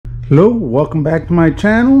Hello, welcome back to my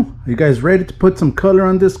channel. Are you guys ready to put some color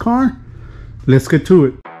on this car? Let's get to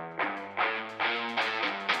it.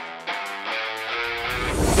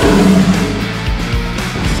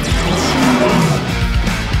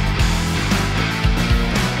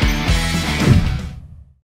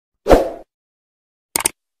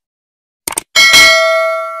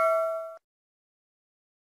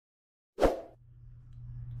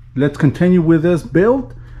 Let's continue with this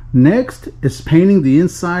build. Next is painting the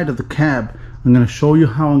inside of the cab. I'm going to show you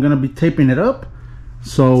how I'm going to be taping it up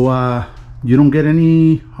so you don't get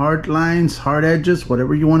any hard lines, hard edges,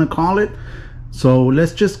 whatever you want to call it. So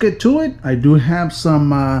let's just get to it. I do have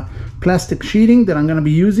some plastic sheeting that I'm going to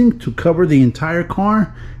be using to cover the entire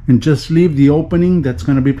car and just leave the opening that's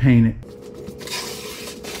going to be painted.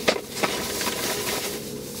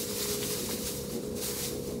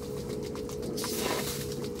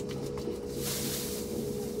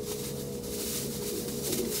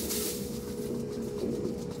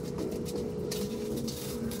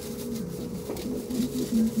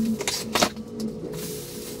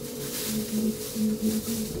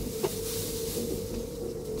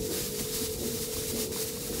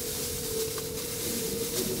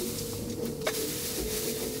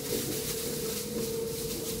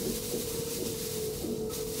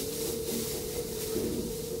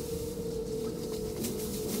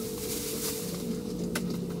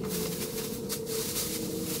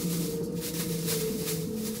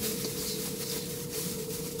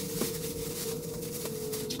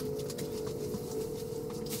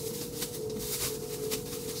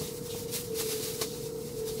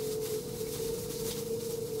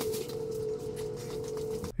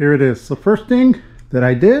 Here it is. The first thing that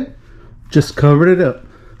I did, just covered it up.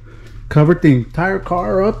 Covered the entire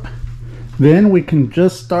car up. Then we can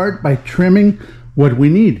just start by trimming what we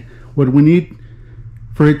need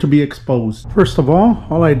for it to be exposed. First of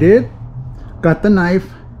all I did, got the knife,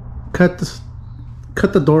 cut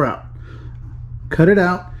the door out. Cut it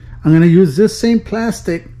out. I'm going to use this same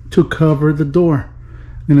plastic to cover the door.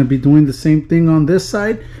 I'm going to be doing the same thing on this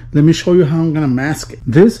side. Let me show you how I'm going to mask it.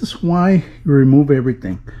 This is why you remove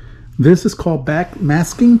everything. This is called back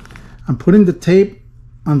masking. I'm putting the tape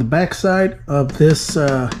on the back side of this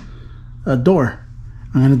door.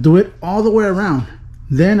 I'm going to do it all the way around.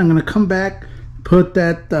 Then I'm going to come back, put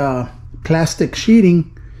that plastic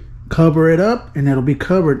sheeting, cover it up, and it'll be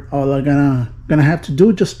covered. All I'm gonna have to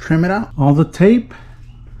do, just trim it out. All the tape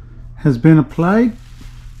has been applied,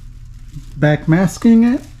 back masking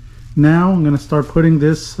it. Now I'm going to start putting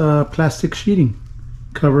this plastic sheeting,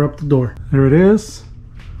 cover up the door. There it is.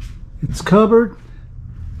 It's covered.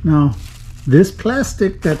 Now this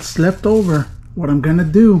plastic that's left over, what I'm going to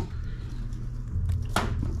do,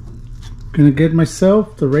 I'm going to get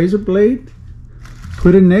myself the razor blade,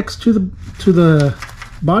 put it next to the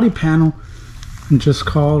body panel, and just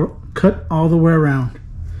cut all the way around.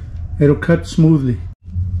 It'll cut smoothly.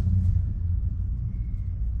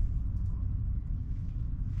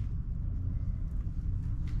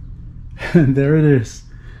 And there it is.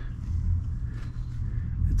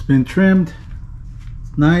 It's been trimmed.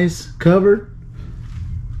 It's nice, covered.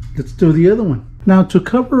 Let's do the other one. Now to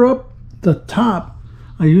cover up the top,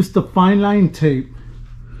 I used the fine line tape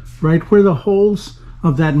right where the holes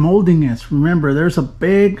of that molding is. Remember, there's a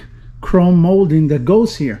big chrome molding that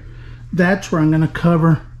goes here. That's where I'm going to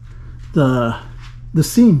cover the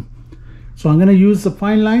seam. So I'm going to use the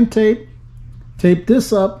fine line tape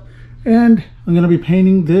this up, and I'm going to be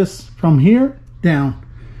painting this from here down.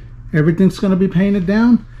 Everything's going to be painted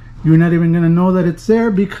down. You're not even going to know that it's there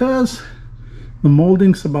because the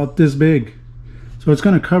molding's about this big. So it's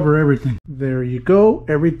going to cover everything. There you go.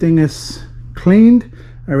 Everything is cleaned.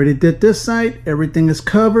 I already did this side. Everything is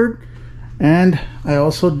covered. And I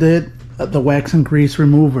also did the wax and grease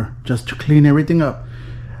remover just to clean everything up.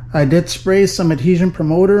 I did spray some adhesion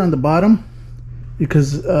promoter on the bottom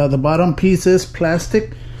because the bottom piece is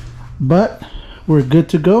plastic. But we're good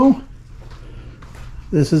to go.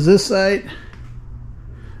 This is this side.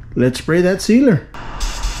 Let's spray that sealer.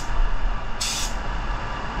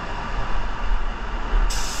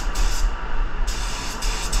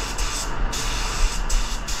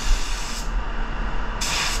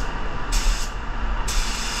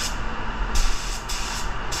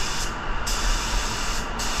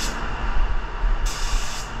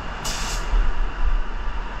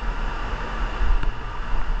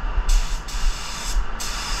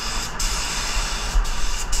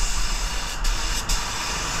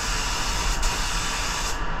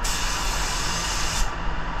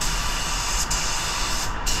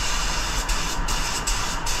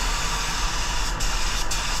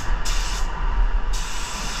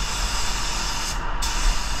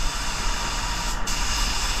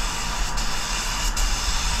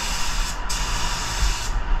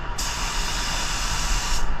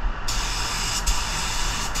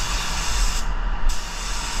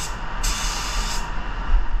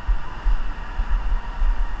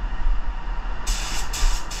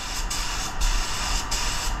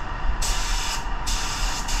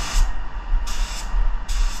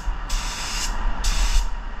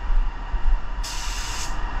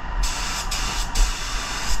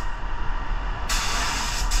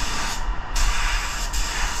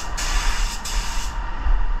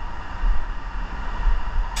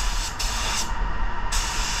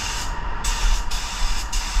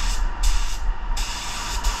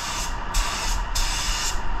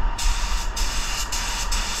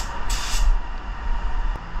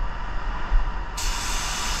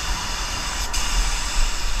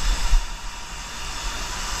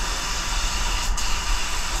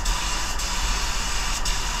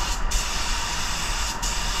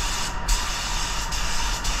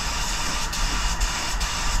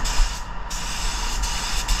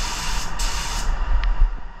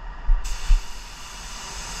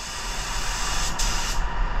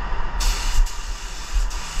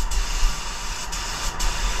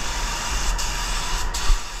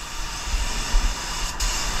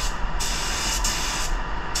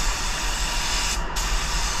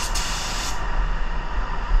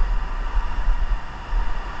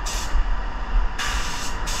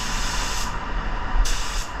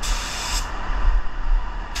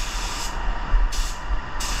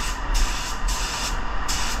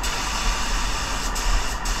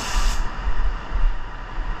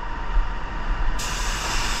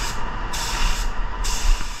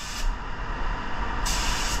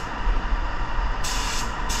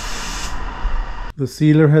 The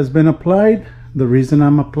sealer has been applied. The reason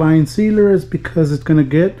I'm applying sealer is because it's gonna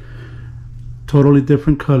get totally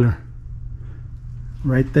different color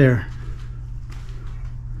right there.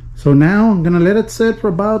 So now I'm gonna let it sit for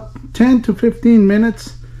about 10 to 15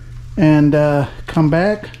 minutes and come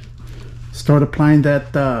back, start applying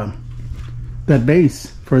that that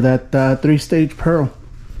base for that 3-stage pearl.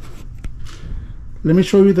 Let me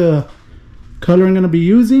show you the color I'm gonna be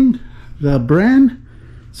using, the brand,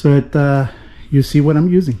 so that you see what I'm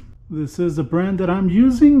using. This is the brand that I'm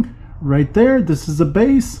using right there. This is the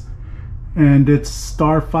base, and it's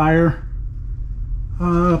Starfire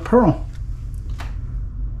pearl.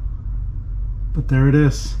 But there it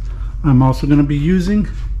is. I'm also going to be using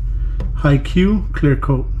High Q clear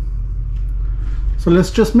coat. So let's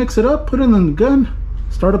just mix it up, put it in the gun,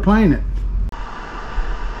 start applying it.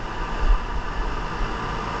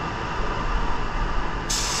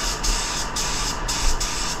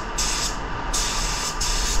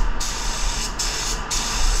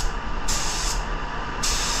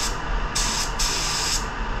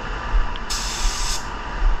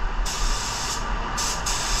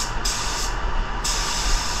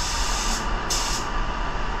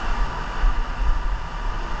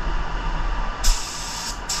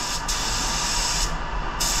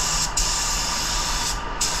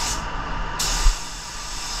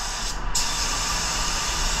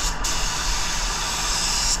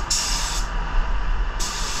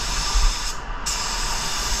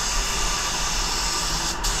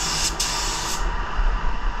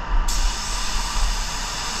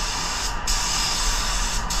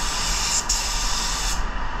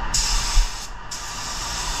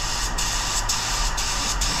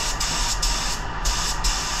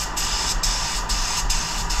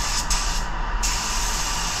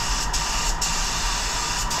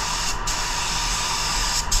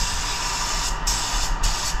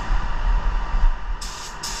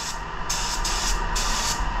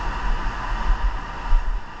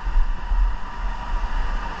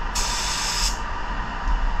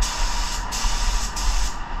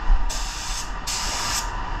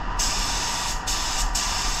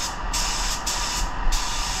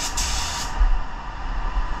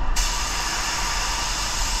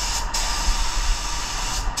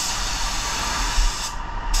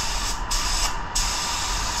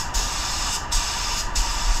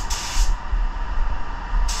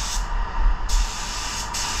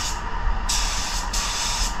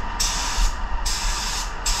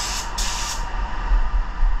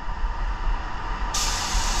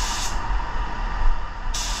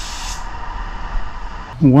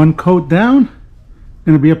 One coat down,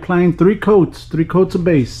 going to be applying 3 coats of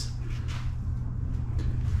base.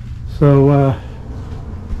 So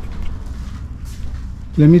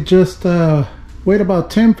let me just wait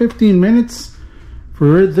about 10-15 minutes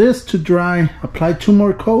for this to dry, apply 2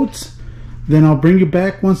 more coats, then I'll bring you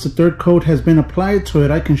back once the 3rd coat has been applied so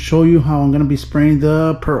that I can show you how I'm going to be spraying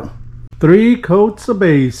the pearl. 3 coats of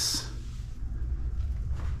base.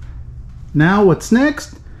 Now what's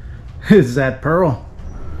next is that pearl.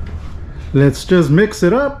 Let's just mix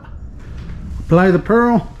it up, apply the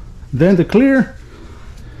pearl, then the clear,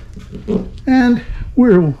 and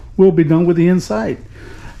we'll be done with the inside.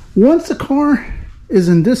 Once the car is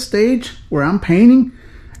in this stage where I'm painting,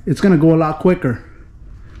 it's gonna go a lot quicker.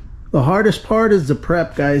 The hardest part is the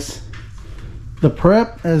prep, guys. The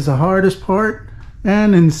prep is the hardest part,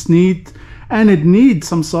 and it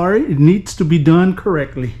needs to be done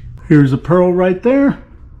correctly. Here's a pearl right there.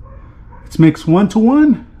 It's mixed 1 to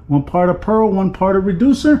 1. 1 part of pearl, 1 part of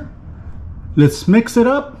reducer. Let's mix it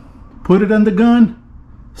up, put it on the gun,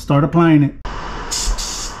 start applying it.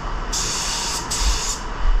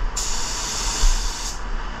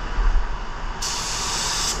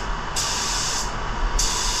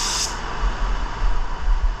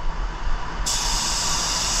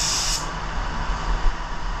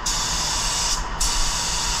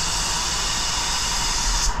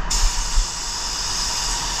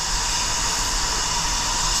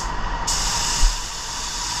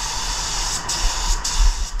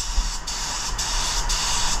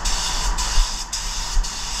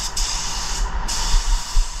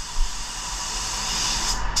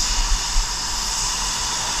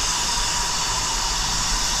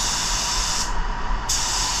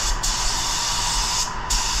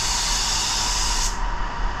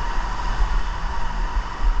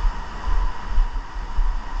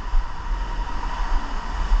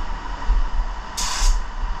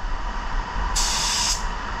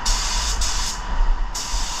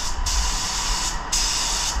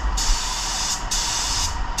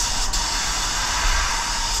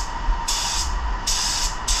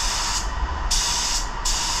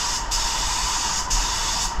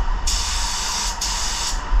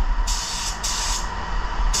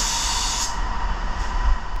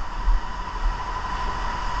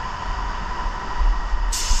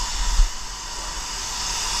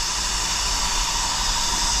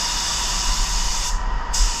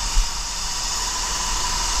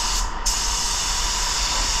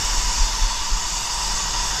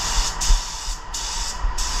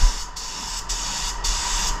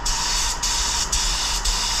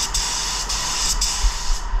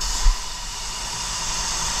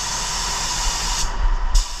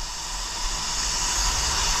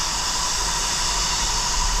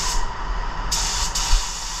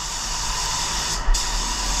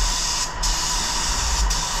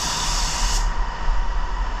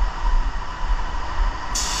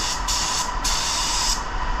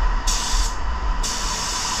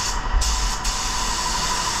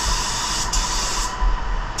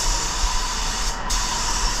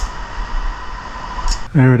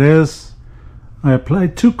 There it is. I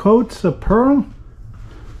applied 2 coats of pearl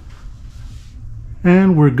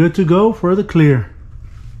and we're good to go for the clear.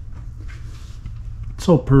 It's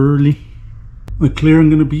so pearly. The clear I'm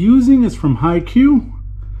going to be using is from HiQ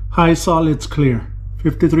High Solids Clear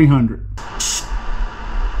 5300.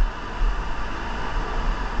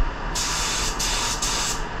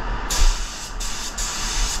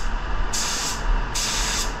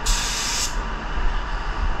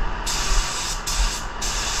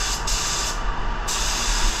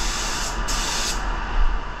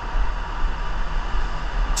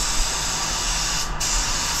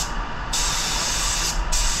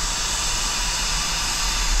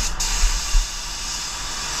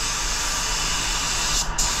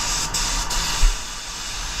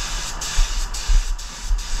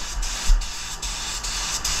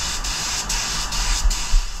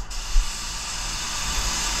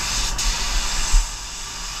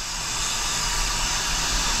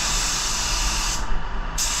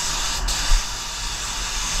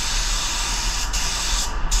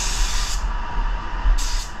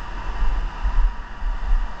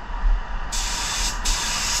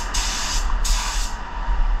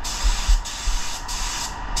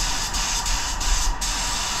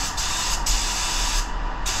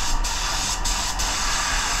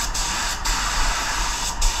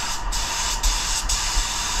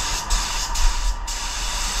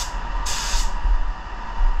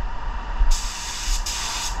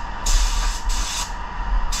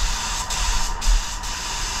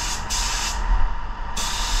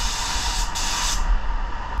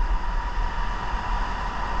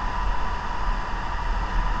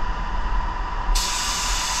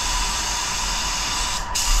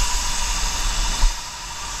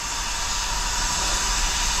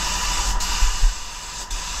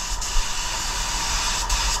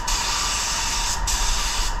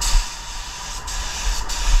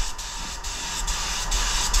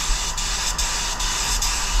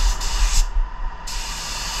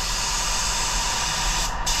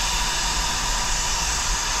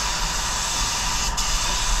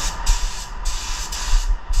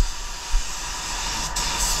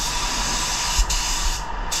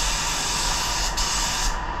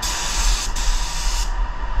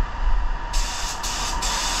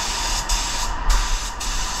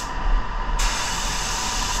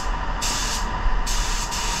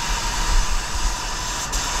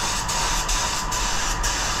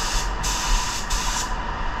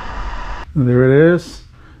 There it is.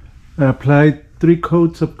 I applied 3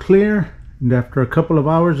 coats of clear, and after a couple of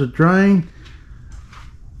hours of drying,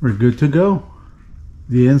 we're good to go.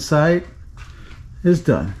 The inside is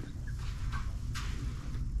done.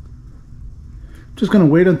 Just gonna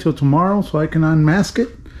wait until tomorrow so I can unmask it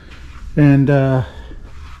and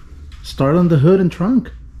start on the hood and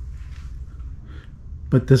trunk.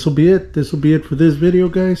 But this will be it. This will be it for this video,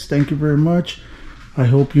 guys. Thank you very much. I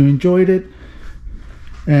hope you enjoyed it.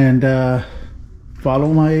 And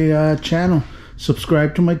follow my channel,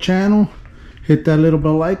 subscribe to my channel, hit that little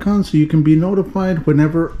bell icon so you can be notified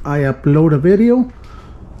whenever I upload a video.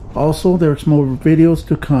 Also, there's more videos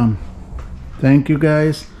to come. Thank you,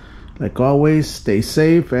 guys. Like always, stay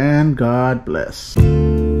safe and God bless.